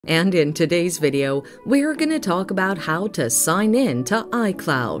And in today's video, we're going to talk about how to sign in to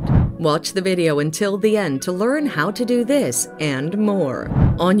iCloud. Watch the video until the end to learn how to do this and more.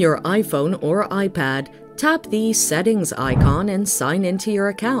 On your iPhone or iPad, tap the Settings icon and sign into your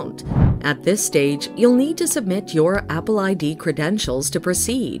account. At this stage, you'll need to submit your Apple ID credentials to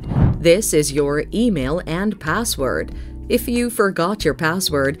proceed. This is your email and password. If you forgot your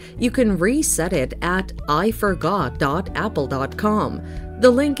password, you can reset it at iforgot.apple.com. The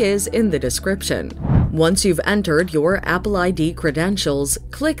link is in the description. Once you've entered your Apple ID credentials,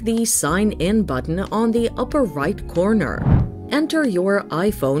 click the Sign In button on the upper right corner. Enter your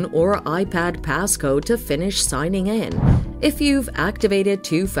iPhone or iPad passcode to finish signing in. If you've activated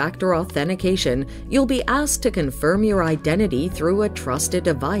two-factor authentication, you'll be asked to confirm your identity through a trusted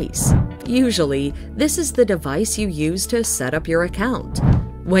device. Usually, this is the device you use to set up your account.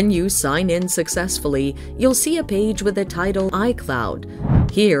 When you sign in successfully, you'll see a page with the title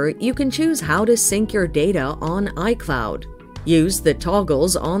iCloud. Here, you can choose how to sync your data on iCloud. Use the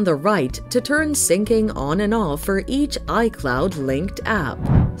toggles on the right to turn syncing on and off for each iCloud-linked app.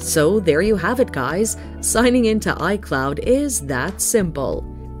 So there you have it, guys. Signing into iCloud is that simple.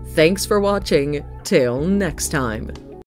 Thanks for watching. Till next time.